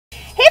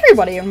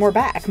everybody, and we're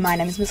back. My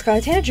name is Miss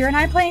Scarlet Tanager, and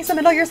I'm playing some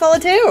Metal Gear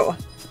Solid 2.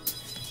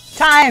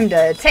 Time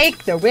to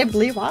take the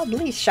wibbly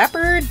wobbly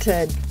shepherd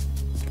to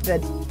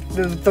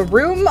the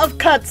room of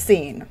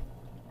cutscene.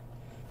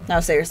 No,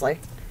 seriously.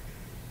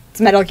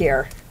 It's Metal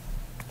Gear.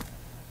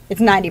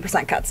 It's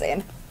 90%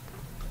 cutscene.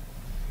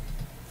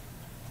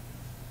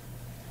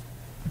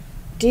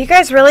 Do you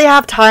guys really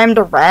have time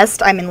to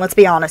rest? I mean, let's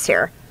be honest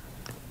here.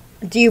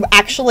 Do you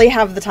actually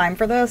have the time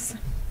for this?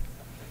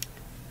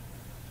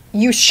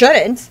 You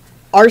shouldn't.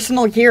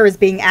 Arsenal gear is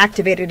being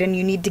activated and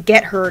you need to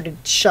get her to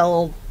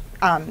shell,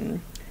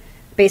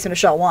 basement of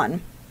shell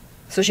 1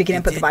 so she can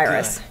input the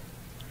virus. Good.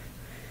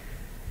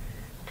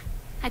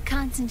 I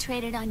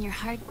concentrated on your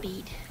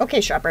heartbeat.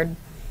 Okay, Shepard.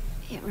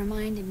 It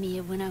reminded me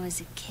of when I was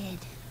a kid.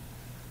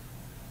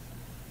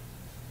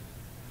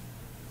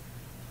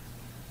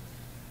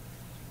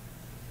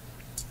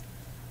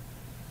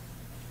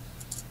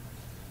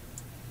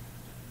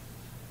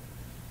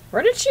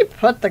 Where did she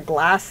put the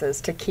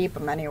glasses to keep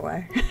them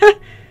anyway?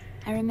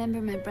 I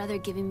remember my brother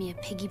giving me a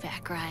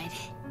piggyback ride.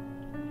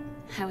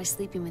 I was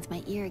sleeping with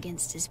my ear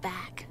against his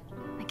back.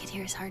 I could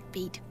hear his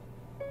heartbeat.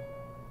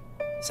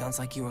 Sounds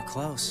like you were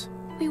close.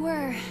 We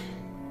were,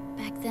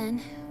 back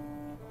then.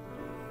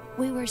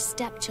 We were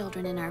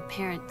stepchildren in our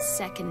parents'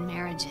 second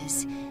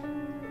marriages.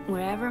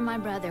 Wherever my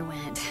brother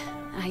went,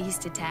 I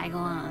used to tag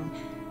along.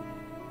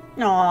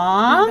 My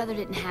Aww. brother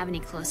didn't have any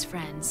close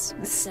friends,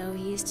 so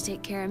he used to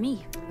take care of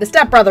me. The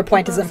stepbrother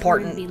point is We both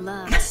important. wanted to be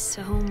loved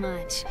so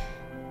much.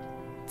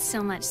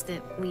 So much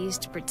that we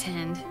used to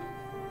pretend.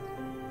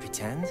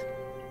 Pretend?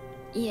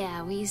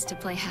 Yeah, we used to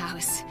play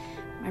house.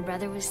 My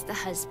brother was the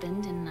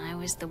husband, and I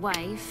was the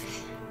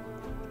wife.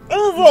 It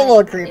was a little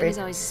It creepy. was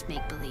always just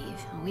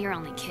make-believe. We were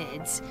only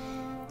kids.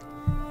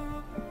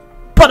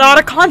 But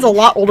Otacon's a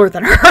lot older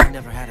than I her.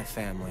 never had a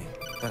family,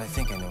 but I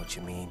think I know what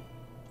you mean.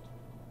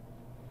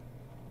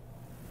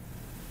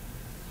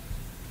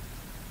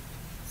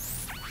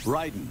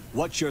 Raiden,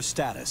 what's your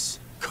status?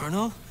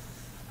 Colonel,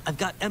 I've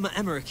got Emma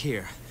Emmerich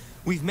here.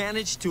 We've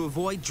managed to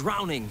avoid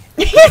drowning.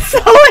 He's so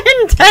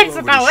intense Go over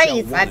about to why Shell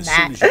he 1 said as that.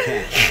 soon as you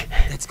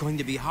can. That's going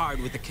to be hard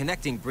with the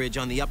connecting bridge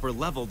on the upper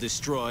level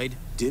destroyed.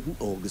 Didn't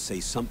Olga say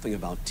something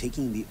about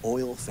taking the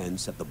oil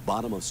fence at the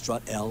bottom of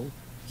Strut L?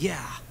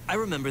 Yeah, I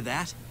remember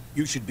that.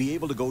 You should be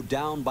able to go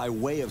down by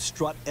way of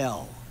Strut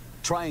L.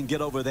 Try and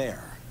get over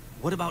there.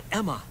 What about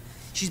Emma?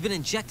 She's been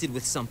injected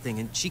with something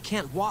and she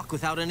can't walk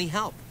without any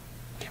help.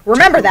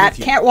 Remember Take her that. with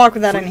you. Can't walk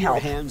without Free any your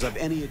help. hands of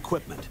any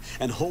equipment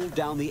and hold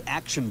down the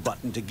action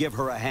button to give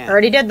her a hand.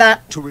 Already did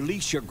that. To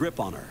release your grip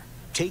on her,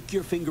 take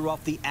your finger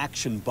off the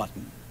action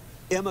button.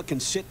 Emma can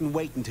sit and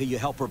wait until you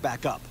help her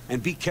back up.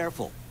 And be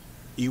careful.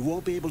 You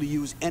won't be able to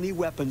use any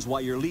weapons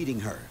while you're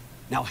leading her.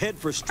 Now head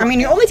for Strut I mean,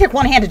 you L. only take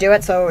one hand to do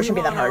it, so it We're shouldn't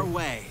be that on our hard.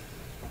 way.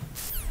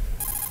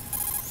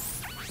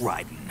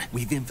 Raiden,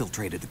 we've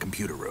infiltrated the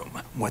computer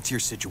room. What's your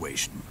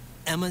situation?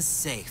 Emma's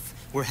safe.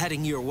 We're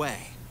heading your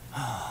way.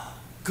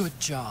 Good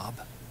job.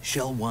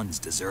 Shell 1's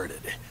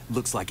deserted.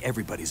 Looks like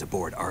everybody's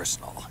aboard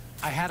Arsenal.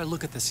 I had a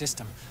look at the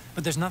system,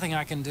 but there's nothing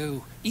I can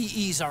do.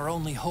 EE's our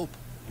only hope.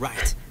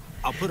 Right.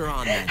 I'll put her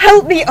on then.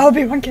 Help me,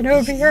 Obi-Wan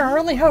Kenobi. You're our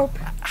only hope.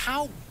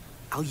 How?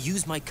 I'll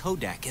use my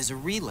Kodak as a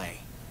relay.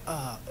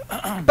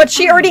 But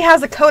she already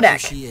has a There Kodak.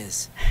 she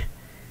is.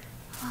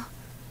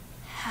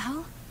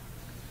 How?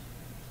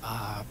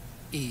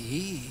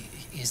 EE,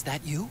 is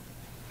that you?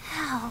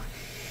 How?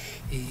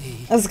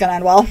 EE, This is gonna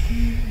end well.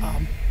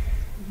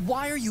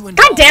 why are you God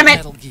involved damn in it!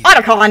 Metal Gear?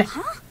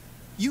 Otacon!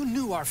 You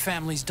knew our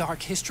family's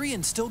dark history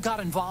and still got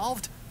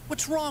involved?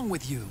 What's wrong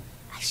with you?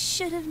 I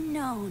should have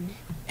known.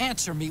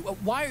 Answer me.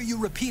 Why are you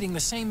repeating the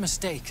same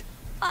mistake?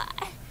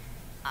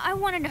 I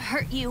wanted to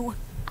hurt you.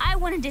 I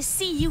wanted to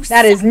see you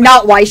That is suffer.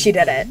 not why she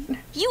did it.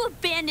 You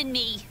abandoned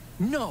me.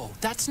 No,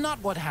 that's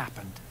not what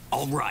happened.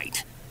 All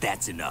right,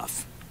 that's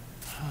enough.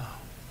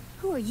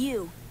 Who are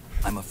you?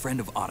 I'm a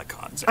friend of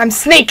Otacon's. I'm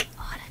Snake!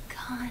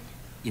 Otacon.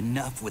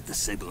 Enough with the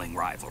sibling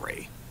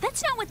rivalry.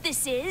 That's not what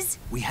this is.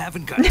 We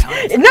haven't got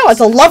time for No, this. it's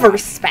a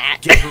lover's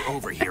spat. Get her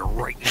over here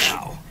right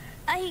now.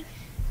 I...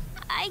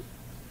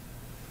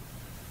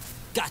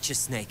 Gotcha,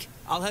 Snake.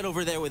 I'll head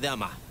over there with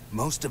Emma.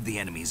 Most of the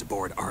enemy's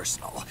aboard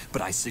Arsenal,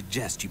 but I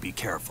suggest you be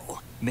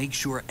careful. Make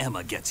sure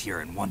Emma gets here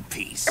in one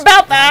piece.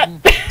 About that.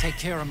 Raiden, take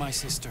care of my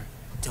sister.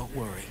 Don't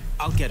worry.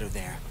 I'll get her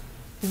there.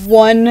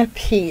 One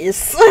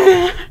Piece.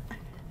 I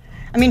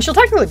mean, she'll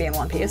technically be in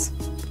One Piece.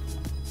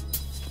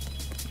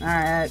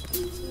 Alright.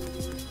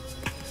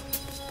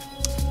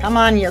 Come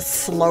on, you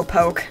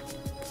slowpoke.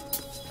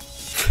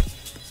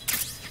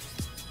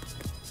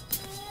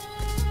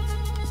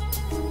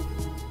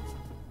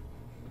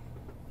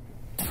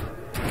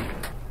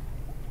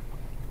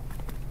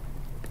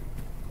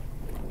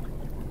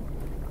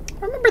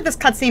 I remember this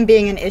cutscene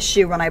being an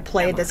issue when I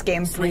played this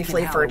game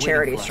briefly for a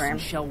charity stream.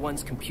 Shell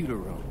 1's computer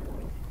room.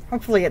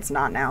 Hopefully it's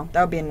not now.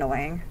 That would be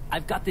annoying.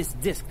 I've got this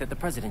disk that the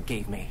president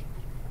gave me.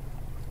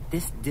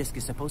 This disk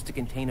is supposed to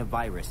contain a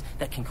virus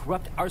that can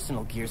corrupt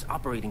Arsenal Gear's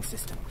operating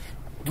system.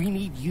 We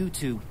need you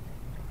to...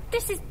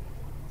 This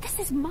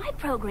is my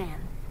program.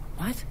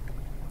 What?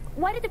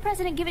 Why did the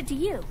president give it to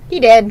you? He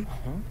did.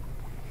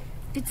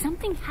 Did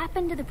something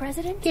happen to the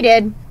president? He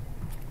did.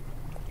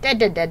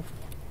 Did.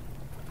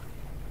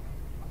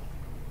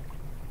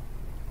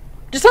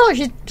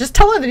 Just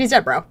tell her that he's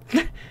dead, bro.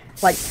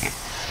 Like,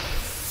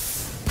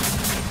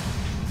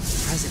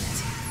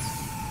 President.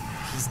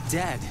 He's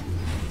dead.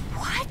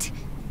 What?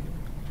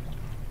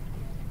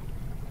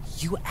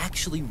 You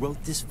actually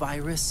wrote this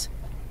virus?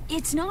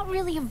 It's not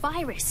really a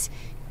virus.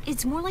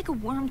 It's more like a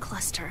worm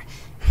cluster.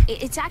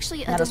 It's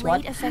actually a That is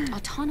what? delayed effect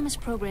autonomous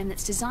program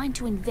that's designed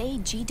to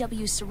invade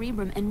GW's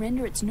cerebrum and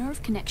render its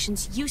nerve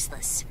connections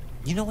useless.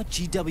 You know what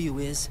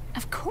GW is?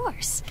 Of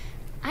course.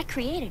 I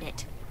created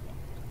it.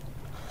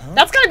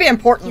 that's gonna be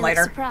important You look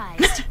later.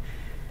 surprised.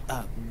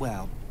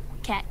 Well,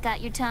 Cat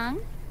got your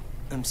tongue?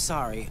 I'm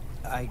sorry.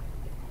 How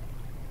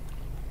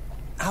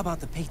about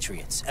the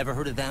Patriots? Ever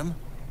heard of them?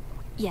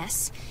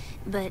 Yes,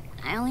 but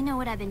I only know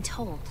what I've been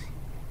told.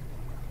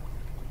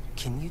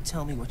 Can you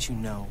tell me what you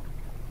know?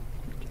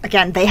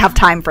 Again, they have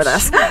time for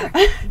this.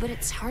 But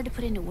it's hard to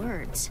put into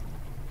words.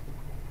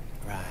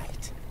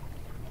 Right.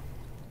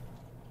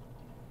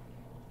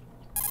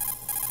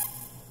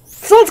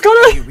 So let's go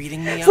Are you to.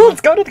 reading me, So Emma?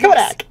 let's go to the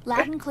Kodak.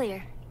 Loud and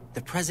clear.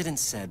 The president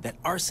said that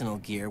arsenal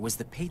gear was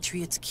the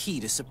Patriots' key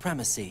to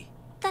supremacy.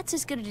 That's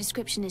as good a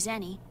description as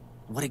any.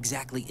 What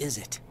exactly is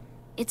it?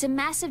 It's a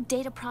massive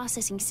data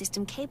processing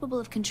system capable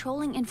of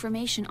controlling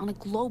information on a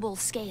global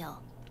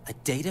scale. A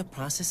data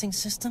processing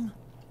system?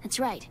 That's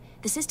right.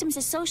 The system's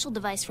a social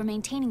device for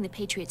maintaining the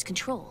Patriots'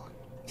 control.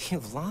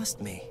 You've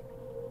lost me.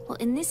 Well,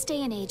 in this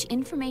day and age,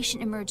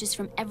 information emerges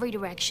from every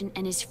direction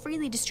and is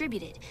freely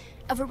distributed.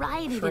 A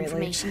variety of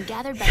information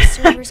gathered by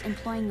servers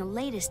employing the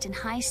latest in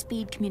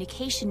high-speed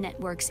communication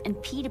networks and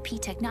P2P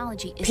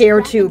technology is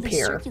Peer-to-peer. rapidly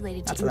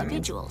circulated That's to what that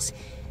means. individuals.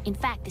 In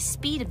fact, the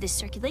speed of this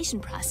circulation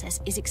process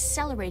is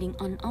accelerating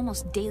on an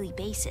almost daily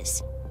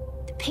basis.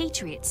 The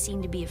Patriots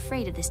seem to be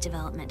afraid of this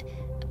development.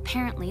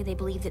 Apparently, they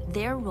believe that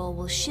their role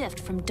will shift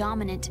from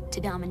dominant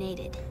to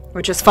dominated.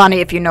 Which is funny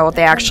if you know what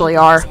they actually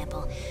Let me are. give you an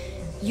example.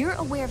 You're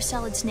aware of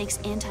Solid Snake's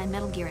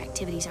anti-Metal Gear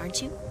activities,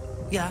 aren't you?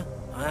 Yeah,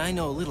 I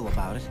know a little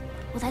about it.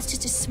 Well, that's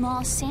just a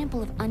small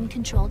sample of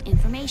uncontrolled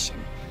information.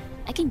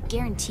 I can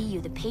guarantee you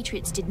the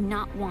Patriots did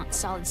not want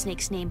Solid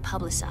Snake's name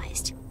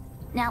publicized.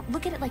 Now,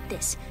 look at it like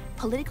this.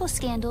 Political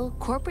scandal,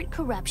 corporate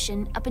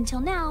corruption, up until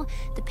now,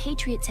 the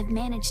Patriots have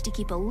managed to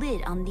keep a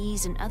lid on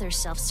these and other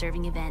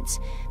self-serving events.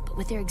 But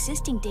with their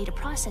existing data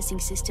processing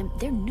system,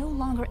 they're no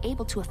longer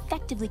able to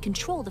effectively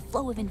control the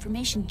flow of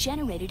information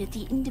generated at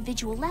the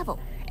individual level.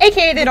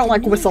 AKA they don't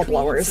like With the newly created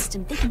whistleblowers.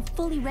 system, they can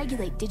fully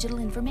regulate digital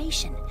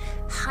information.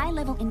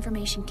 High-level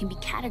information can be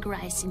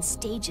categorized in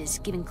stages,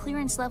 given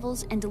clearance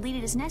levels, and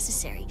deleted as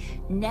necessary,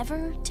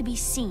 never to be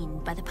seen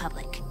by the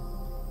public.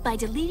 By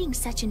deleting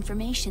such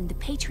information, the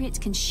Patriots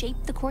can shape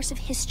the course of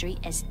history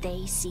as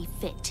they see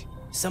fit.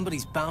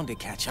 Somebody's bound to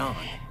catch on.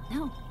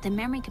 No, the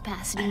memory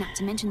capacity, not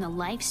to mention the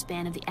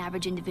lifespan of the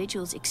average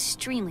individual, is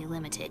extremely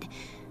limited.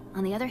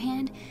 On the other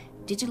hand,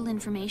 digital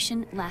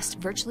information lasts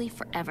virtually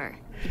forever.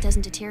 It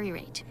doesn't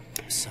deteriorate.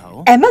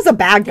 So? Emma's a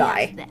bad Yeah,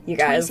 guy, that you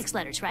guys. 26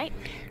 letters, right?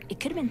 It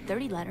could have been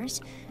 30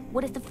 letters.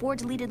 What if the 4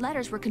 deleted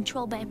letters were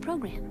controlled by a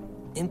program?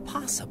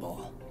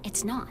 Impossible.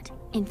 It's not.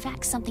 In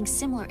fact, something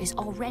similar is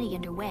already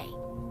underway.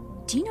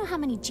 Do you know how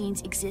many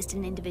genes exist in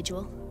an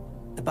individual?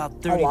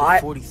 About 30 lot.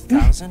 to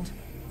 40,000?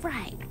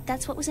 Right,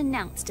 that's what was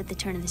announced at the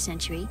turn of the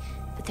century,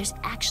 but there's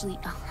actually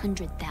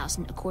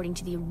 100,000 according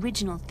to the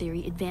original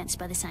theory advanced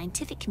by the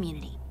scientific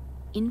community.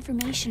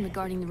 Information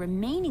regarding the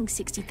remaining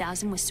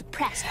 60,000 was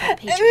suppressed by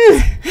the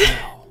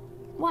Patriots.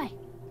 Why?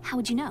 How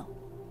would you know?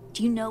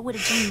 Do you know what a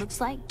gene looks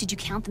like? Did you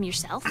count them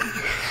yourself?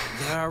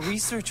 There are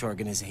research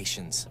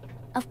organizations.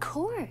 Of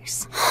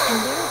course.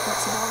 And their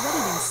reports have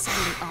already been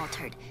subtly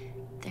altered.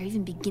 They're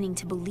even beginning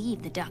to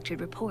believe the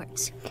doctored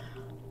reports.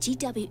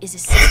 GW is a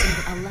system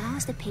that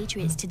allows the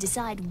Patriots to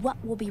decide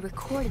what will be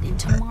recorded in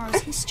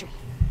tomorrow's history.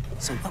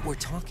 So what we're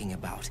talking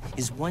about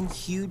is one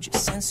huge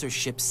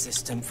censorship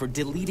system for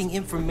deleting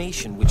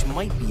information which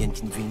might be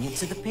inconvenient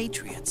to the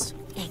Patriots.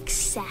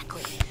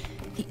 Exactly.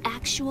 The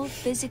actual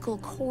physical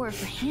core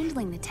for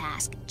handling the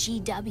task,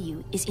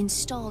 GW, is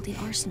installed in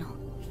Arsenal.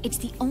 It's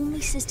the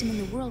only system in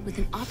the world with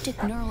an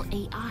optic neural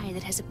AI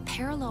that has a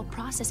parallel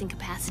processing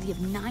capacity of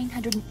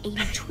 980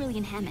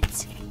 trillion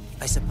Hammets.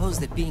 I suppose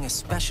that being a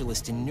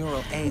specialist in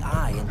neural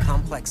AI and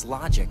complex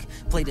logic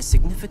played a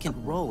significant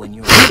role in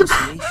your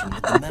association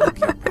with the Metal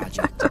Gear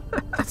project.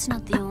 That's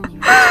not the only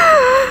reason.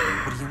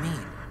 What do you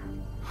mean?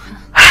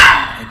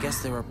 I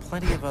guess there are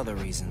plenty of other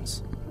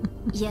reasons.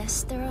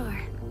 Yes, there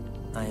are.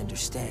 I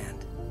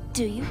understand.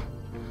 Do you?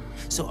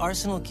 So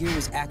Arsenal Gear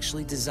was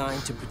actually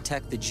designed to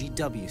protect the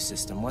GW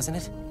system, wasn't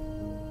it?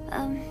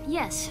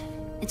 Yes.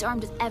 It's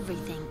armed with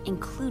everything,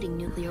 including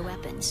nuclear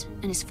weapons,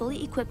 and is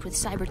fully equipped with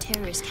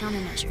cyber-terrorist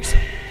countermeasures.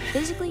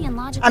 Physically and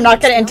logically, I'm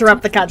not gonna it's the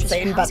interrupt the ultimate fortress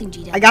cutscene, for but housing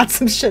GW. I got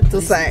some shit to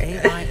Is say.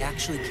 the AI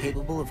actually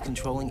capable of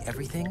controlling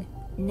everything?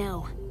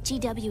 No,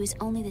 GW is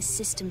only the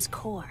system's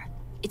core.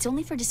 It's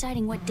only for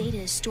deciding what data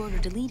is stored or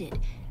deleted.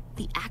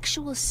 The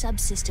actual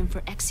subsystem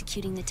for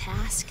executing the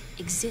task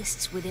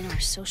exists within our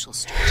social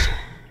structure.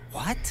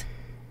 What?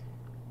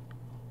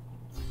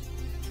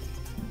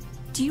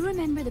 Do you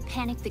remember the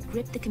panic that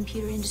gripped the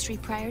computer industry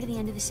prior to the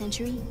end of the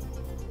century?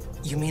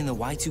 You mean the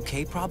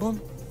Y2K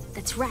problem?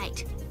 That's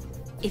right.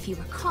 If you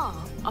recall,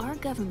 our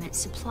government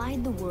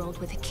supplied the world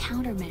with a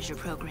countermeasure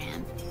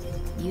program,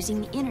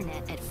 using the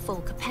internet at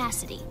full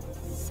capacity.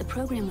 The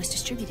program was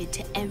distributed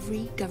to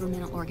every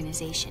governmental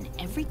organization,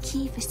 every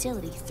key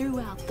facility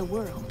throughout the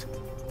world.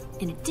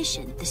 In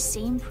addition, the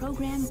same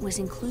program was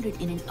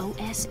included in an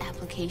OS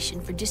application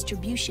for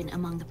distribution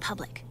among the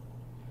public.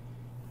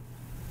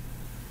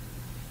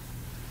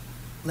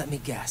 Let me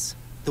guess.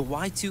 The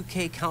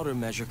Y2K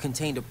countermeasure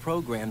contained a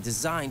program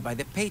designed by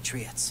the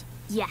Patriots.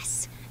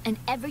 Yes, and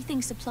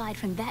everything supplied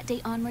from that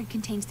day onward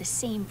contains the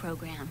same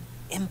program.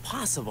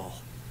 Impossible.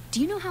 Do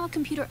you know how a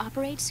computer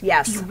operates?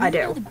 Yes, do you really I do,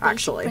 know the basic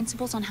actually.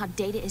 principles on how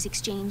data is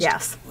exchanged?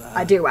 Yes,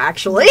 I do,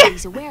 actually.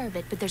 Nobody's aware of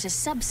it, but there's a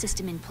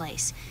subsystem in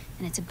place,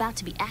 and it's about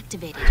to be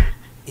activated.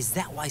 Is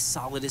that why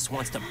Solidus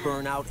wants to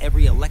burn out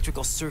every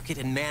electrical circuit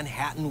in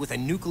Manhattan with a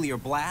nuclear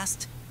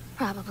blast?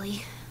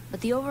 Probably,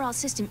 but the overall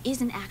system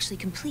isn't actually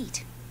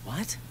complete.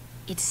 What?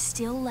 It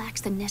still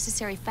lacks the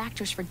necessary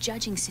factors for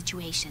judging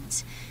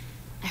situations.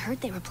 I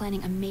heard they were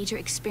planning a major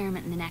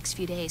experiment in the next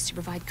few days to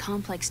provide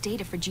complex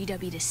data for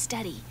GW to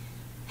study.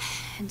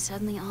 And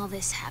suddenly all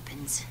this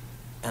happens.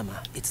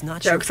 Emma, it's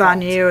not Joke's your on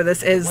fault. you.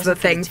 This It is the wasn't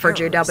thing for GW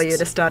to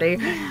terrorists. study.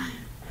 Yeah,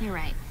 you're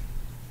right.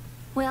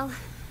 Well,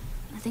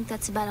 I think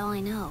that's about all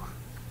I know.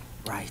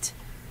 Right.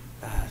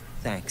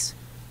 Thanks.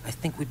 I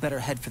think we'd better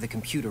head for the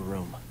computer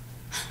room.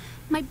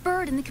 My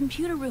bird in the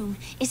computer room.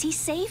 Is he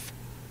safe?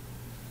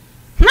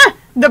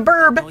 The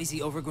burb.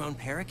 Noisy, overgrown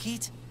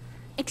parakeet?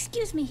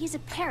 Excuse me, he's a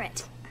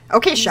parrot.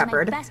 Okay, He's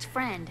Shepard. my best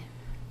friend.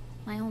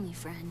 My only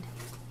friend.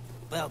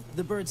 Well,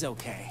 the bird's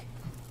okay.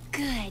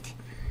 Good.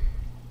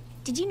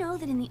 Did you know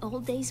that in the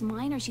old days,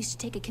 miners used to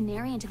take a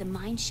canary into the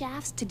mine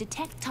shafts to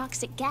detect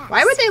toxic gas?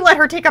 Why would they let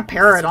her take a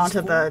parrot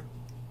onto the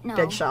No,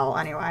 dig shell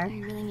I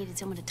anyway? really needed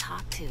someone to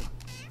talk to.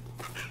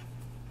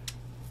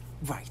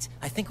 Right.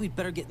 I think we'd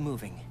better get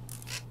moving.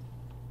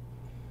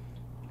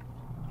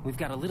 We've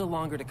got a little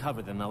longer to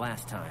cover than the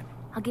last time.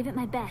 I'll give it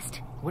my best.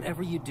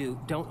 Whatever you do,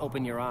 don't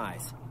open your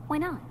eyes. Why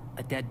not?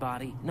 A dead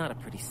body, not a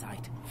pretty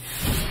sight.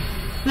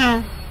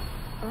 Nah.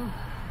 Oh.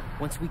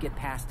 Once we get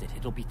past it,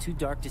 it'll be too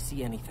dark to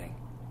see anything.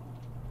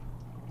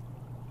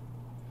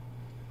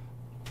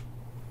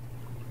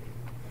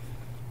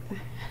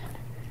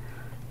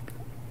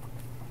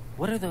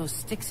 What are those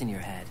sticks in your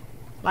head?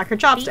 Like her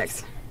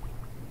chopsticks.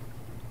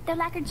 They're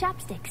lacquered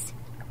chopsticks.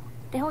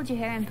 They hold your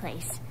hair in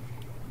place.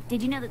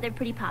 Did you know that they're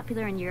pretty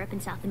popular in Europe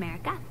and South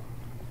America?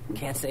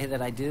 Can't say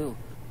that I do.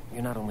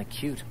 You're not only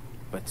cute,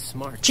 but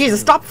smart. Jesus,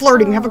 too. stop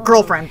flirting. Have a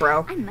girlfriend,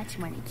 bro. I'm much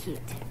more than cute.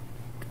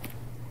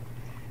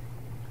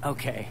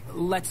 Okay,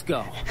 let's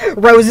go.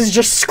 Rose is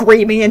just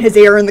screaming in his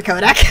ear in the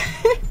codec.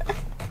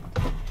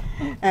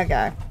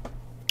 Okay.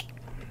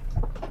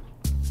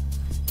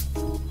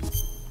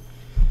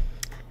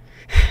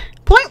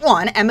 Point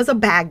one, Emma's a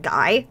bad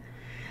guy.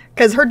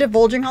 Because her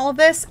divulging all of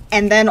this,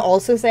 and then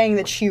also saying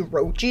that she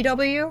wrote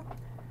GW,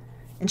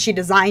 and she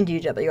designed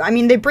GW. I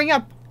mean, they bring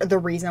up the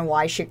reason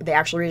why the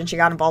actual reason she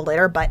got involved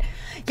later, but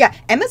yeah,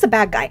 Emma's a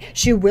bad guy.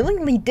 She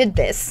willingly did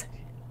this,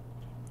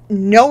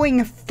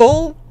 knowing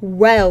full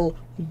well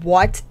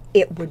what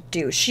it would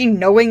do. She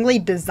knowingly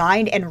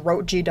designed and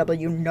wrote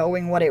GW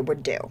knowing what it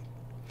would do.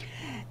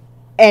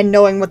 And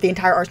knowing what the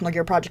entire Arsenal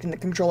Gear project and the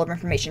control of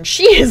information.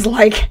 She is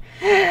like,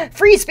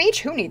 free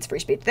speech? Who needs free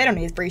speech? They don't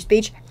need free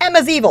speech.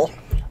 Emma's evil.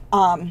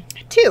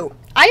 2,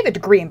 I have a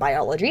degree in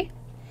biology.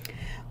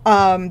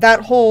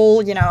 That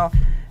whole,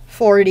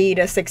 40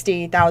 to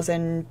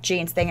 60,000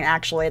 genes thing, and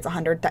actually it's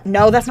 100.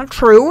 No, that's not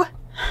true.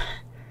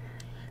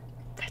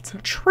 That's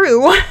not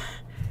true.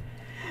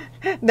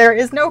 There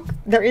is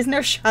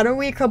no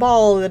shadowy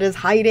cabal that is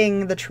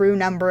hiding the true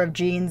number of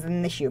genes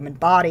in the human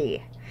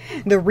body.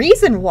 The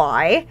reason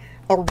why,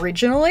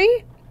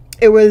 originally,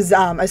 it was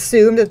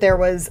assumed that there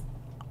was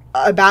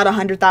about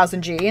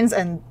 100,000 genes,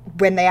 and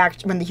when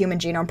the Human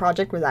Genome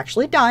Project was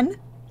actually done,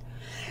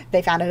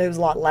 they found out it was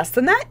a lot less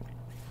than that.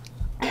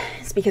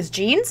 It's because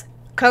genes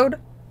code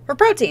for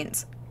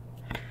proteins.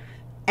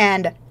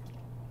 And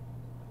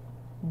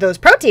those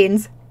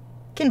proteins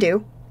can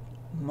do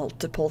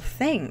multiple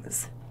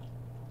things.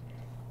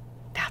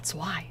 That's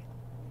why.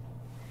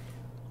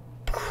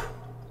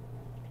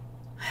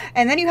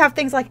 And then you have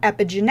things like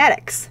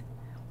epigenetics,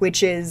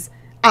 which is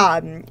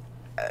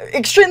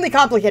extremely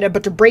complicated,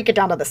 but to break it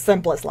down to the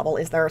simplest level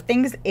is there are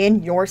things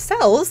in your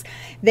cells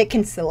that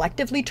can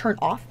selectively turn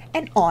off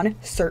and on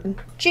certain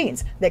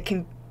genes that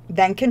can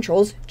then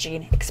controls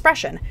gene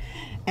expression.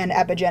 And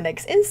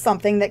epigenetics is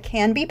something that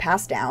can be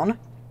passed down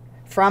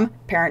from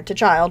parent to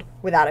child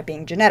without it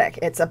being genetic.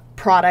 It's a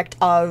product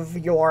of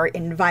your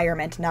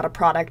environment, not a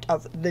product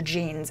of the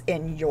genes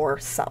in your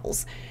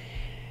cells.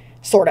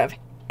 Sort of.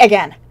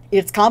 Again,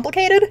 it's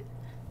complicated.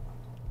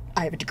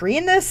 I have a degree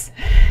in this.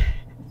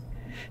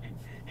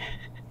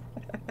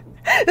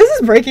 This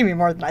is breaking me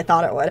more than I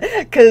thought it would.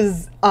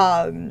 Because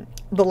the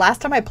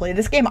last time I played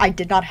this game, I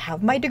did not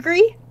have my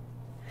degree.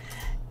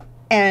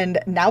 And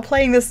now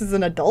playing this as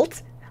an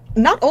adult,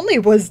 not only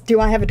do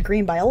I have a degree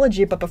in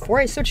biology, but before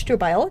I switched to a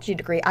biology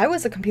degree, I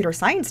was a computer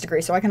science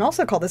degree, so I can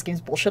also call this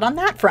game's bullshit on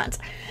that front.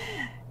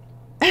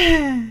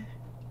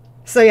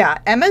 So yeah,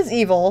 Emma's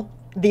evil.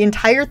 The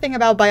entire thing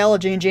about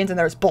biology and genes in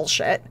there is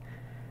bullshit.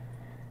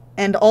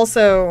 And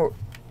also...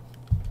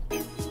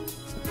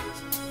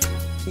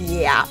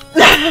 yeah.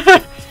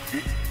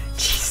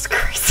 Jesus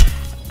Christ.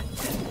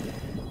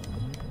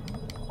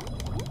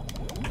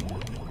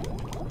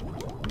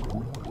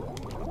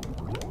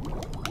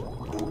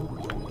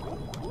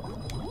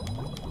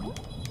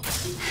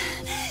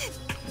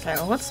 Okay,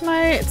 well, what's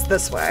my... it's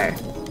this way.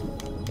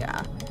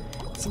 Yeah.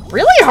 It's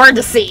really hard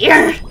to see.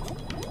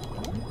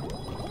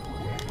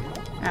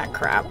 Ah,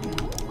 crap.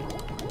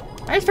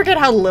 I just forget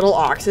how little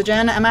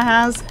oxygen Emma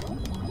has.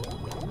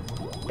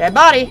 Dead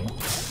body.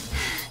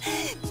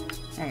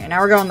 Okay, now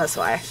we're going this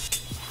way.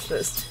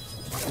 Just...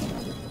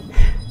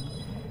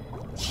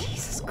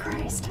 Jesus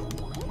Christ.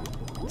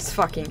 This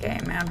fucking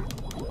game, man.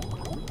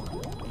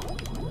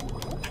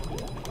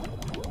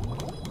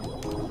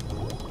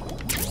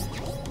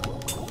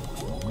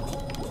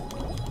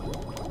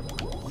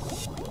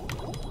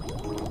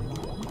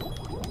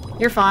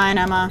 You're fine,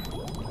 Emma.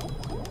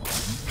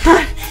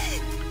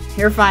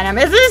 You're fine,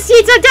 Emma.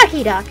 It's a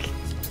ducky duck.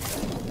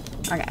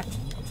 Okay.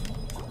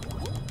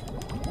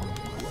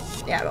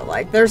 Yeah, but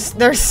like,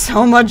 there's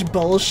so much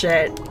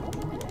bullshit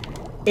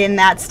in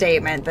that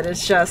statement that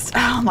it's just,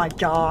 oh my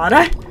god.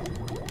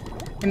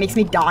 It makes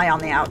me die on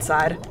the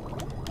outside.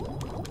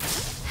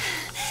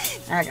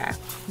 Okay.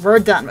 We're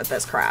done with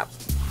this crap.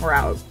 We're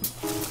out.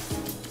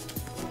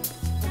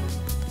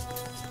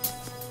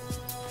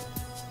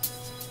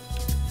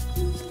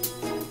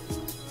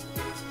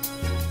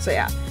 So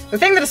yeah, the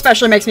thing that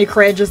especially makes me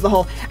cringe is the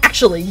whole,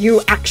 actually,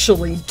 you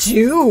actually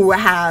do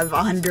have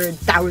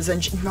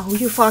 100,000. No,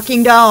 you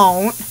fucking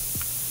don't.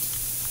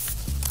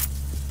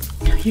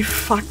 No, you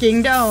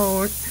fucking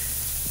don't.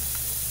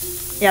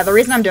 Yeah, the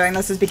reason I'm doing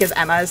this is because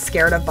Emma is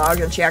scared of bugs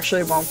and she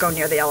actually won't go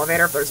near the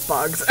elevator if there's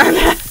bugs.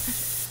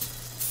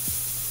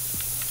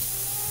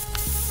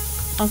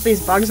 Also,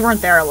 these bugs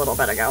weren't there a little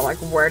bit ago. Like,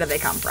 where did they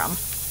come from?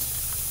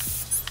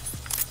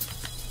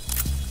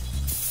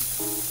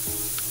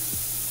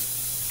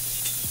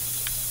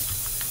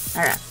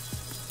 Okay.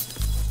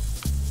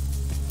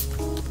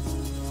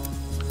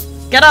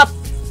 Get up!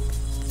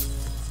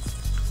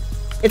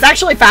 It's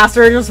actually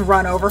faster to just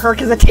run over her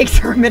because it takes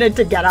her a minute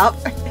to get up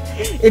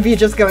if you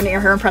just go near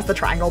her and press the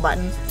triangle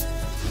button.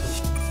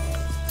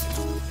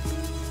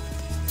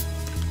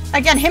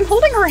 Again, him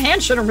holding her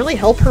hand shouldn't really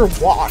help her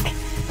walk.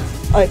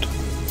 Like,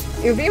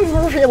 it would be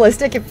more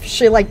realistic if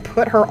she, like,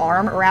 put her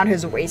arm around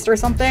his waist or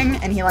something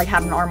and he, like,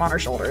 had an arm on her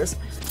shoulders.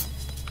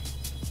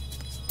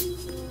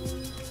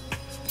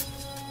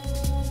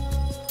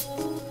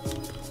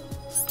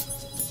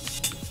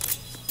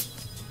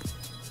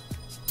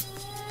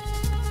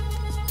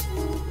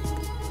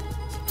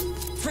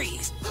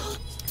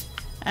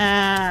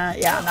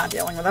 Yeah, I'm not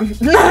dealing with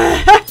him.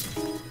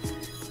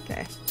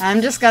 Okay,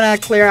 I'm just gonna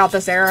clear out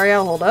this area.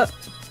 Hold up.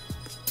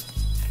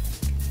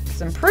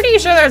 Because I'm pretty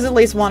sure there's at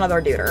least one other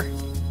duder.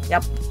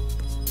 Yep.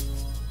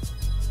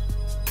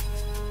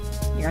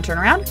 You gonna turn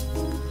around?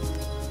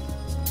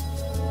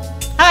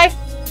 Hi!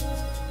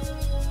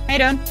 How you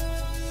doing?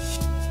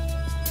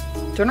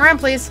 Turn around,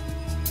 please.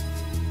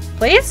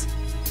 Please?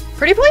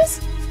 Pretty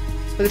please?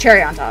 With a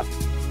cherry on top.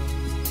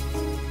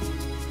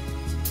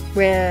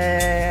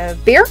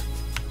 With beer?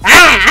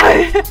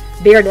 Ah!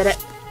 Beer did it.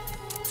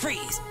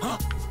 Freeze!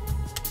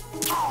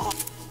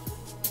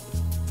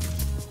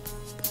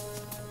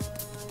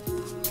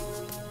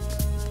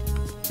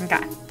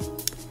 Okay.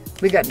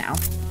 We good now.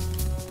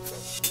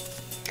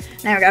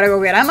 Now we gotta go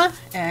get Emma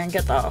and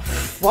get the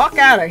fuck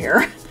out of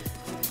here.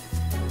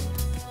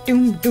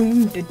 Doom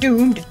doom da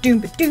doom da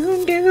doom da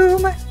doom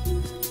doom.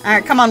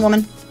 Alright, come on,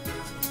 woman.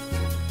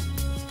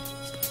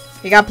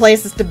 You got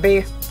places to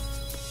be.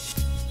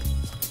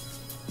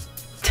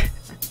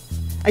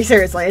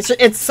 Seriously,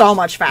 it's so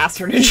much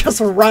faster to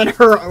just run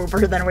her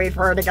over than wait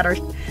for her to get her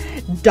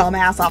dumb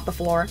ass off the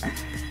floor.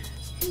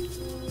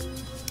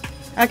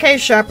 Okay,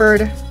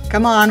 Shepard.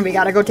 Come on, we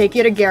gotta go take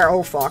you to Gare.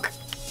 Oh, fuck.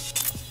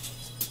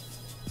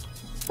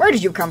 Where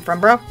did you come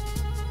from, bro?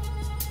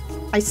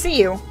 I see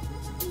you.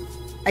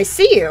 I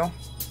see you.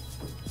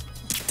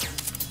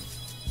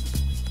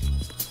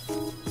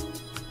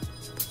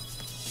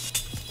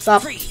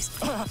 Stop.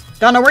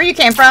 Don't know where you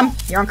came from.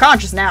 You're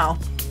unconscious now.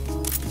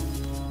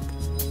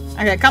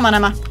 Okay, come on,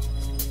 Emma.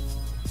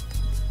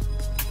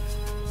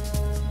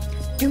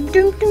 Doom,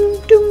 doom, doom,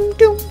 doom,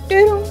 doom,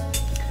 doom.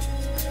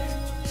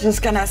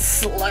 Just gonna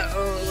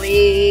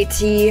slowly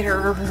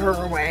teeter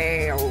her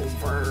way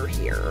over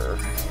here.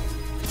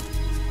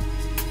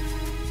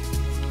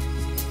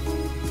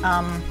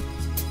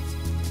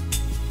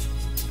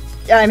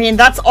 Yeah, I mean,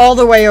 that's all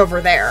the way over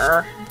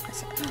there.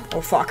 Oh,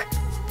 fuck.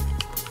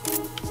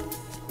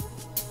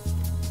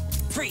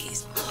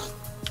 Freeze!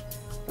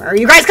 Where are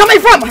you guys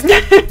coming from?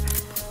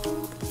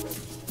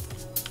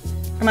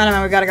 Come on,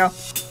 Emma, we gotta go.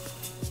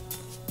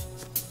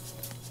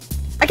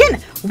 Again,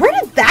 where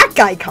did that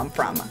guy come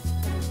from?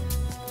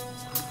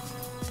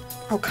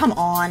 Oh, come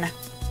on.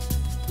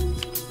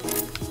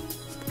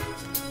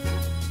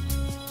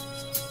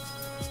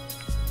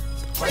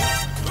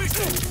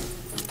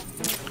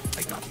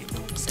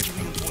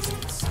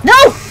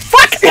 No!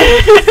 Fuck!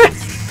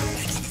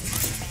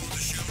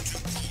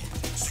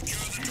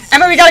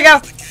 Emma, we gotta go.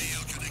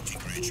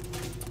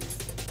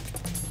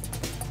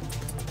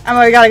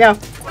 Emma, we gotta go.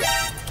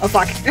 Oh,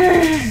 fuck.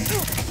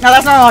 No,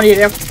 that's not what I want you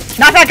to do.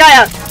 Knock that guy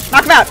out.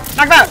 Knock him out.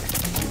 Knock him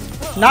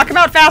out. Knock him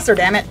out faster,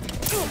 damn it.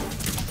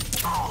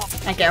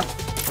 Thank you.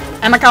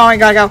 Emma, come on, we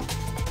gotta go.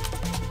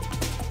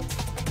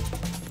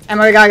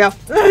 Emma, we gotta go.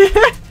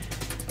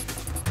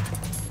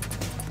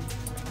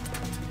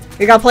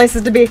 We got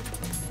places to be.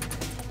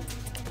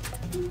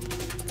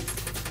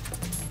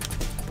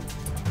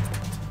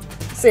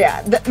 So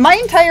yeah, my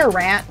entire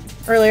rant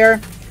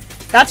earlier,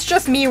 that's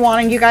just me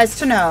wanting you guys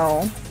to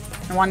know.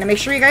 I wanted to make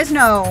sure you guys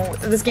know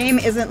that this game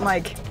isn't,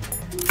 like,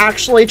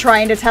 actually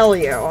trying to tell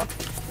you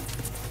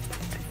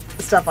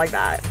stuff like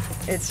that.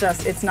 It's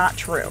just, it's not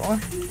true.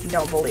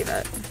 Don't believe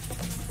it.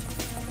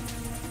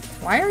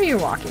 Why are you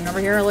walking over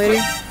here, lady?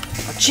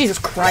 Oh, Jesus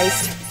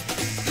Christ.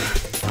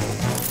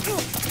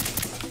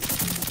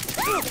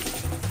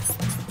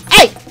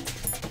 Hey!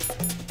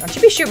 Don't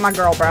you be shooting my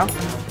girl, bro.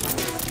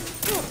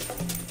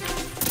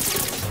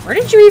 Where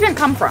did you even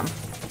come from?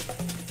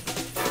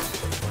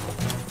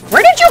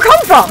 Where did you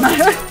come from?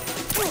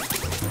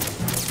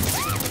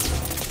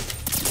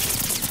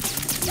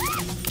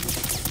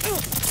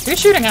 Who's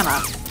shooting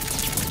Emma?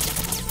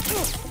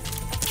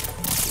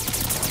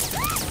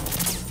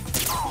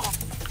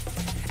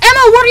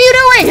 Emma, what are you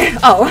doing?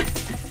 Oh.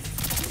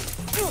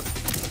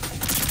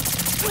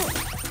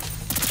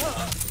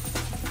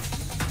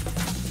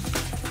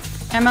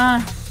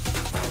 Emma.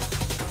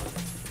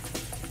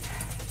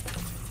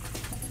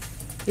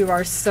 You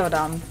are so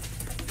dumb.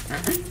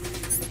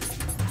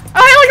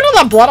 Oh, hey, look at all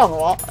that blood on the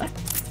wall.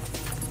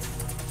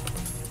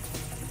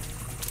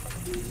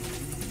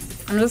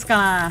 I'm just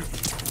gonna...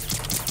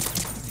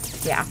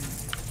 Yeah.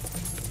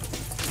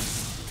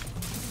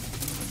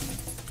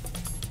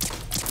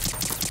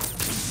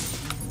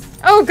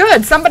 Oh,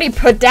 good! Somebody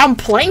put down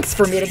planks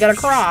for me to get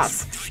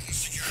across.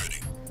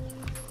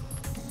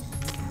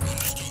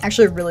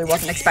 Actually, really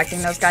wasn't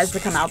expecting those guys to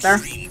come out there.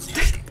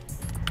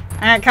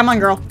 Alright, come on,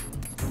 girl.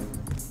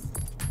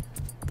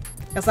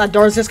 Guess that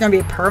door's just gonna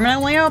be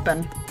permanently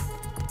open.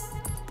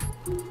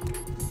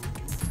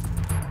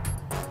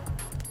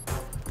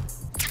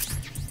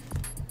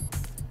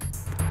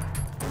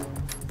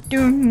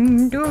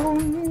 Doom,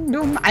 doom,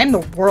 doom. I'm the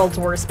world's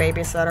worst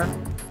babysitter.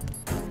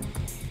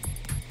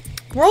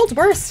 World's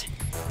worst.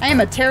 I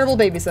am a terrible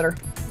babysitter.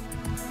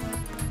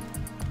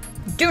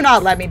 Do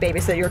not let me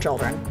babysit your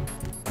children.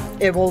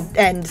 It will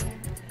end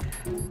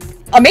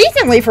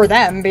amazingly for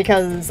them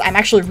because I'm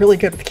actually really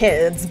good with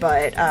kids,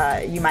 but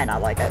you might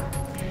not like it.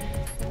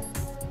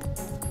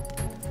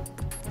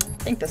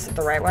 I think this is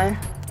the right way.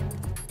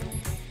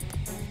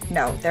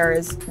 No, there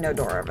is no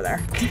door over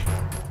there.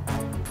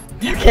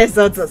 Okay,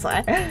 so it's this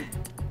way.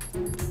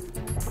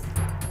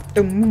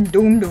 Doom,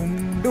 doom,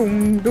 doom,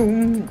 doom,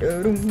 doom,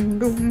 doom,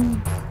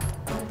 doom.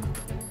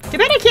 Too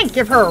bad I can't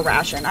give her a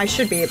ration. I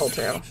should be able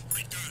to.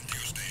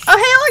 Oh,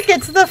 hey, look,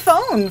 it's the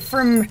phone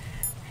from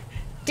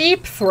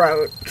Deep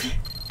Throat.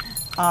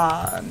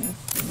 I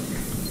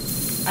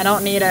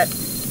don't need it.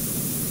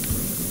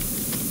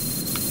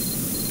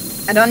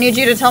 I don't need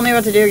you to tell me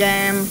what to do,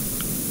 game.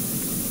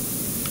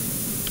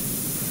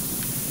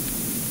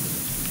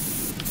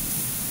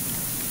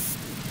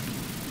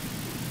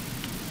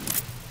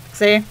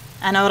 See?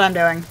 I know what I'm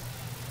doing.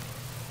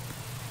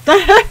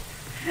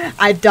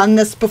 I've done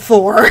this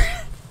before.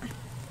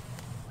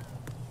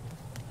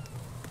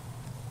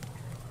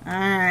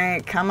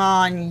 Alright, come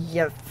on,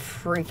 you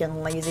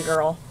freaking lazy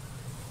girl.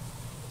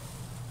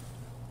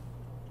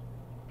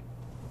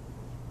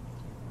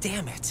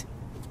 Damn it.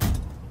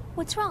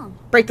 What's wrong?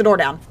 Break the door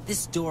down.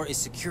 This door is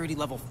security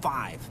level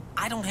 5.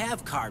 I don't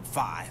have card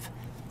 5.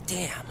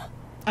 Damn.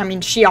 I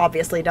mean, she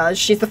obviously does.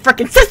 She's the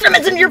freaking system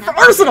engineer for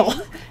Arsenal!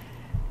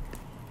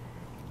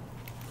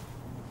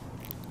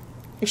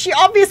 She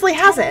obviously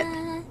has it.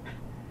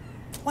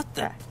 What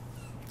the?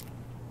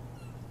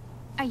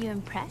 Are you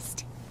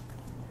impressed?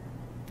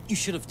 You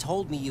should have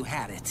told me you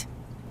had it.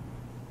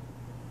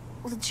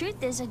 Well, the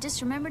truth is, I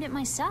just remembered it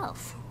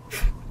myself.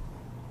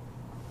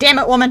 Damn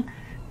it, woman.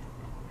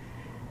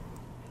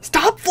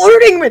 Stop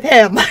flirting with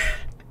him!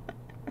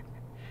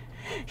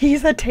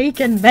 He's a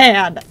taken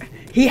man.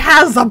 He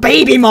has a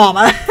baby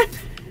mama.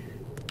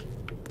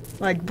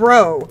 Like,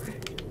 bro.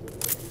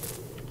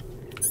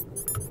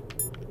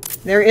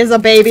 There is a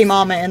baby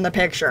mama in the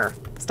picture.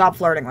 Stop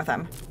flirting with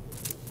him.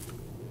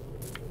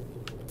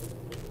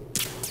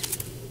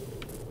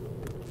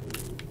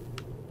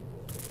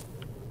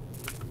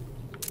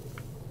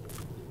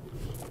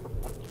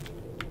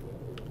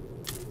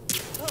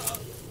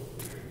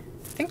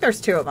 I think there's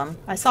 2 of them.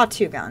 I saw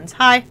 2 guns.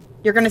 Hi.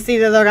 You're gonna see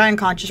the other guy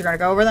unconscious. You're gonna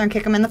go over there and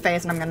kick him in the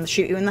face, and I'm gonna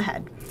shoot you in the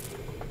head.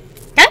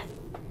 Okay?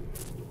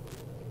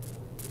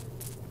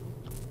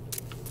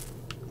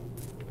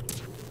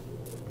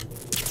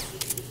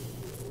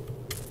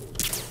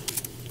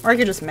 Or you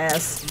could just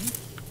miss.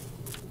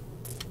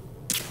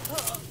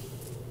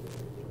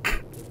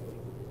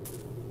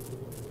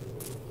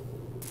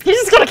 He's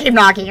just gonna keep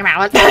knocking him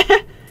out.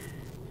 I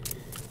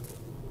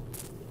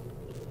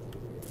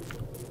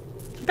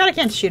bet I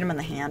can't shoot him in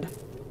the hand.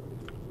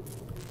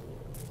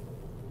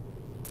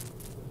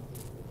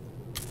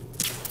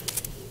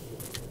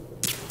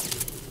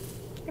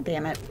 God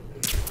damn it.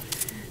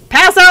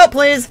 Pass out,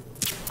 please!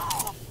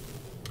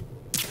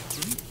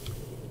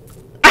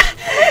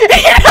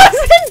 He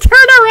doesn't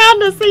turn around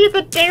to see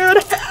the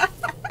dude!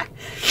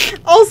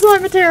 Also,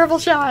 I'm a terrible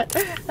shot.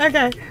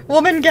 Okay,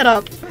 woman, get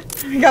up.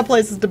 We got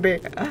places to be.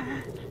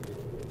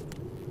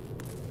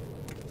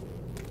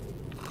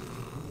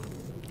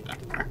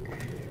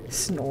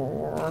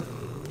 Snore.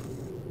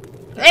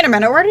 Wait a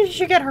minute, where did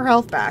she get her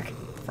health back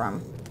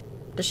from?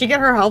 Did she get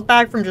her health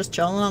back from just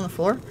chilling on the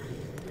floor?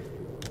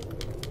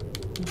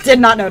 Did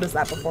not notice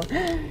that before.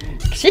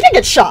 She didn't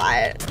get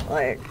shot.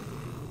 Like,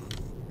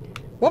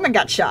 woman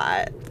got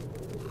shot.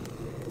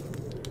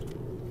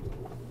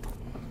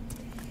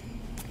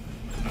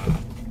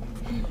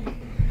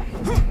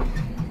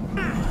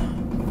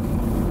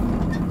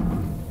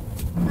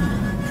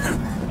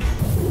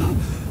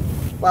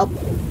 Well,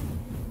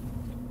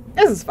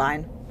 this is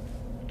fine.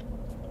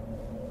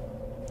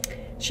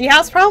 She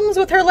has problems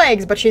with her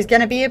legs, but she's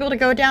gonna be able to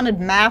go down a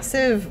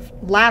massive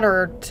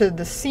ladder to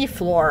the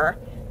seafloor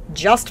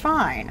just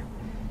fine.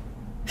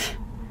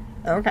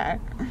 Okay.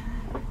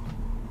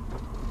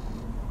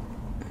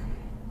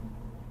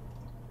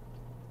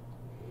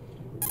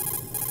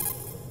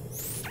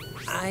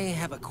 I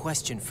have a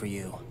question for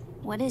you.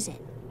 What is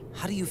it?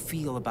 How do you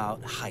feel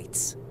about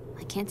heights?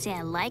 I can't say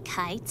I like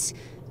heights.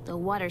 The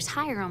water's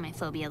higher on my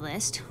phobia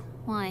list.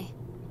 Why?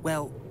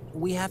 Well,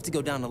 we have to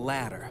go down a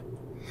ladder.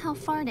 How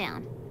far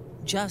down?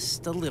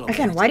 Just a little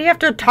Again, bit. why do you have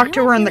to talk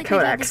to her in the I feel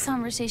like we've had codex? this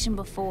conversation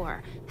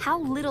before. How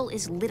little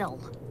is little?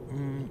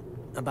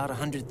 About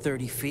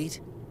 130 feet.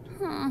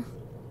 Huh.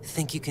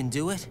 Think you can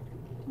do it?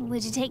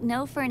 Would you take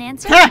no for an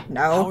answer? Huh, How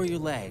no. are your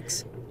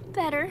legs?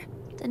 Better.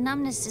 The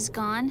numbness is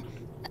gone.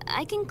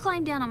 I can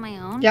climb down on my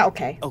own. Yeah,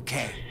 okay.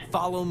 Okay,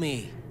 follow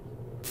me.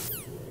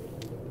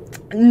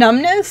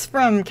 Numbness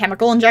from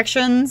chemical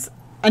injections.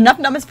 Enough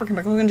numbness for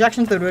chemical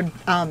injections that would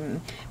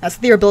that's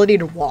their ability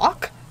to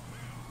walk.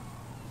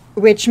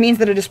 Which means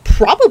that it just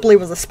probably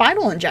was a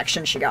spinal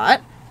injection she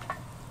got.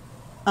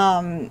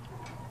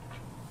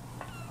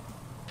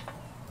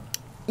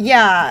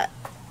 Yeah.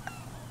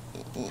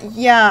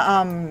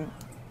 Yeah,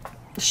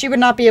 she would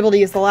not be able to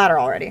use the ladder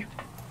already.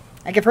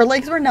 Like, if her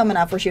legs were numb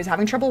enough where she was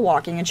having trouble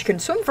walking and she couldn't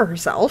swim for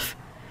herself,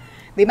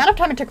 the amount of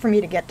time it took for me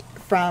to get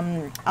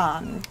from,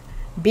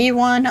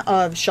 B1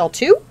 of Shell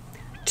 2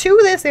 to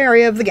this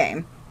area of the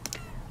game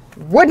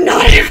would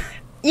not have...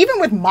 Even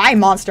with my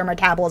monster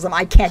metabolism,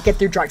 I can't get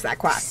through drugs that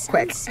quick.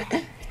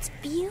 Sunset. It's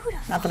beautiful.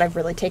 Not that I've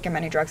really taken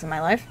many drugs in my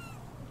life.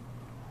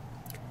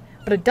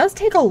 But it does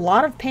take a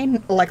lot of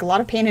pain, like a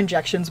lot of pain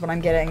injections when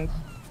I'm getting,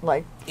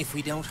 like, If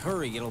we don't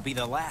hurry, it'll be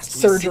the last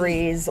we see.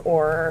 surgeries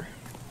or,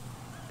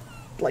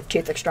 like,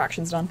 tooth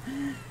extractions done.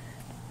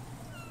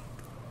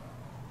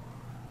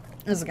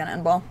 This is gonna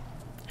end well.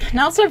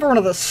 Now it's time for one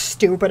of the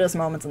stupidest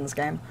moments in this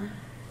game.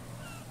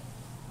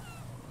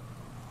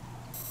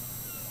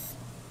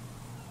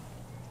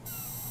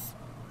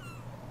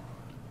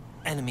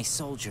 Enemy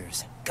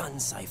soldiers, gun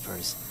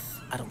ciphers.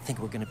 I don't think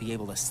we're gonna be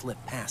able to slip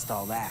past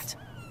all that.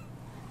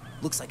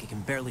 Looks like it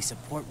can barely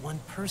support one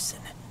person.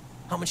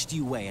 How much do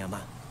you weigh,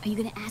 Emma? Are you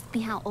gonna ask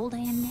me how old I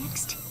am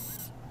next?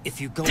 If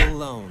you go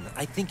alone,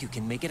 I think you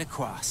can make it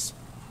across.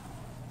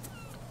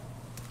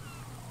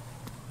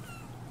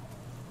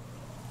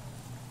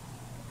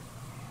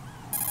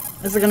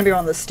 This is gonna be one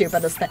of the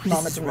stupidest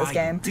moments in this Right.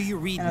 game. Do you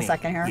read in a me?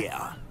 second here.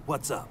 Yeah.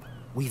 What's up?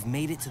 We've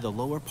made it to the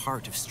lower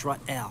part of Strut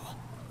L.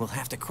 We'll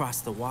have to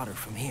cross the water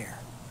from here.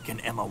 Can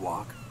Emma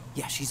walk?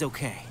 Yeah, she's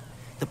okay.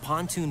 The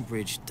pontoon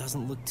bridge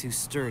doesn't look too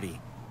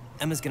sturdy.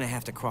 Emma's gonna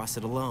have to cross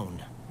it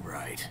alone.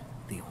 Right.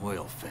 The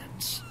oil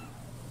fence.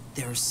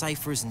 There are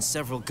ciphers and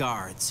several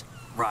guards.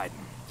 Raiden,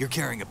 you're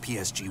carrying a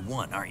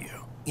PSG-1, aren't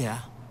you? Yeah,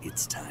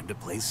 It's time to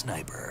play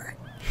sniper.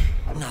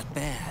 not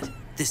bad.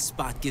 This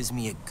spot gives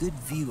me a good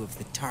view of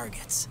the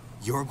targets.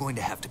 You're going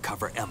to have to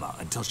cover Emma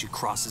until she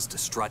crosses to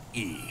Strut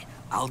E.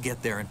 I'll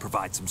get there and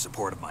provide some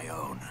support of my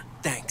own.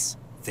 Thanks.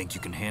 Think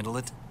you can handle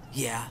it?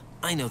 Yeah,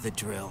 I know the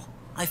drill.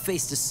 I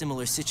faced a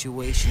similar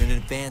situation in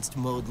advanced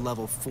mode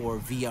level 4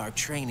 VR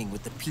training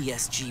with the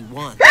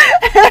PSG-1.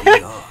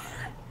 VR.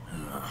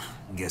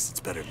 Guess it's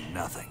better than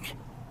nothing.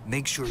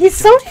 Make sure He's you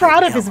so don't hit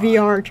proud of his Emma.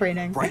 VR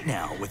training. Right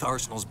now, with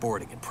Arsenal's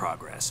boarding in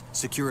progress,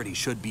 security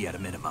should be at a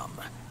minimum.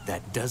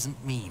 That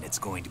doesn't mean it's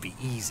going to be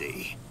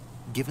easy.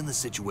 Given the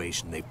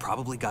situation, they've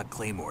probably got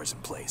claymores in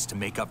place to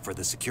make up for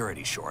the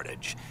security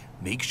shortage.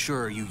 Make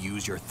sure you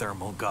use your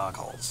thermal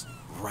goggles.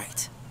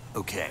 Right.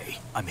 Okay,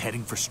 I'm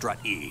heading for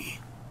Strut E.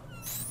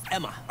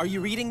 Emma, are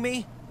you reading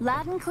me?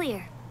 Loud and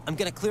clear. I'm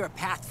gonna clear a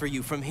path for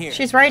you from here.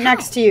 She's right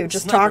next to you.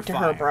 Just talk to her,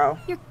 Sniper bro.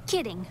 You're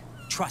kidding.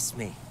 Trust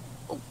me.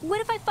 What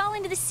if I fall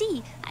into the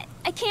sea?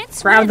 I can't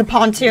swim. Grab the You were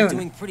pontoon.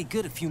 doing pretty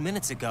good a few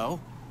minutes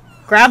ago.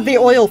 Grab the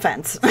oil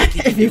fence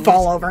if you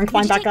fall over and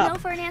climb Did you back take up. no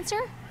for an answer?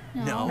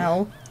 No.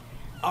 No.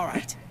 All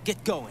right,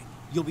 get going.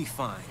 You'll be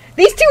fine.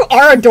 These two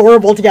are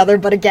adorable together,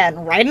 but again,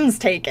 Raiden's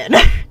taken.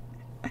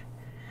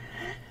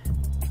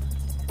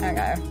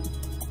 Okay.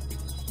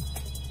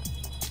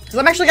 So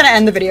I'm actually going to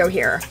end the video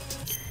here.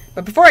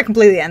 But before I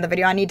completely end the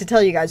video, I need to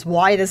tell you guys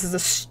why this is a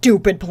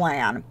stupid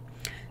plan.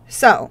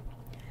 So,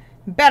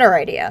 better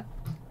idea.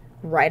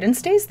 Raiden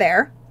stays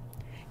there,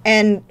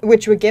 and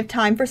which would give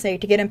time for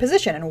Snake to get in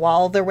position. And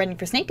while they're waiting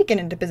for Snake to get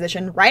into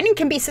position, Raiden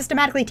can be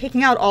systematically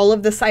taking out all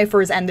of the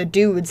ciphers and the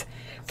dudes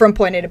from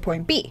point A to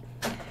point B.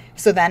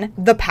 So then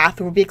the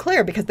path would be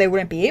clear because they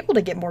wouldn't be able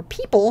to get more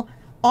people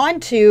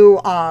onto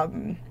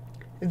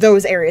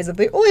those areas of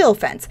the oil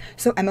fence.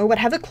 So Emma would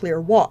have a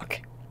clear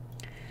walk.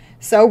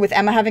 So with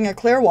Emma having a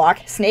clear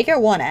walk, Snake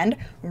at one end,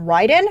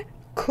 Raiden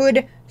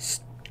could...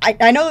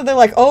 I know that they're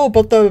like, oh,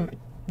 but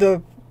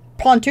the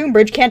pontoon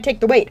bridge can't take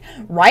the weight.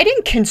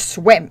 Raiden can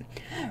swim.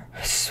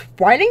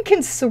 Raiden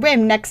can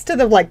swim next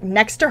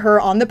to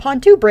her on the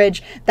pontoon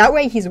bridge. That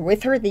way he's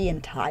with her the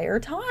entire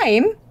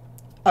time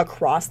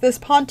across this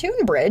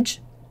pontoon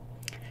bridge.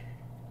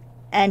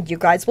 And you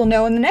guys will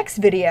know in the next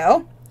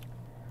video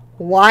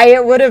why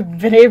it would have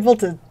been able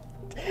to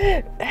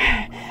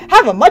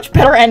have a much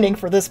better ending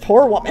for this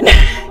poor woman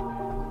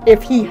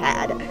if he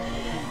had.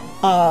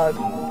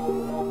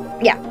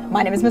 Yeah,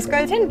 my name is Miss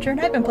Scarlet Tanager, and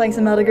I've been playing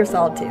some Metal Gear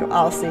Solid 2.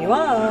 I'll see you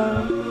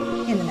all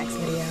in the next video.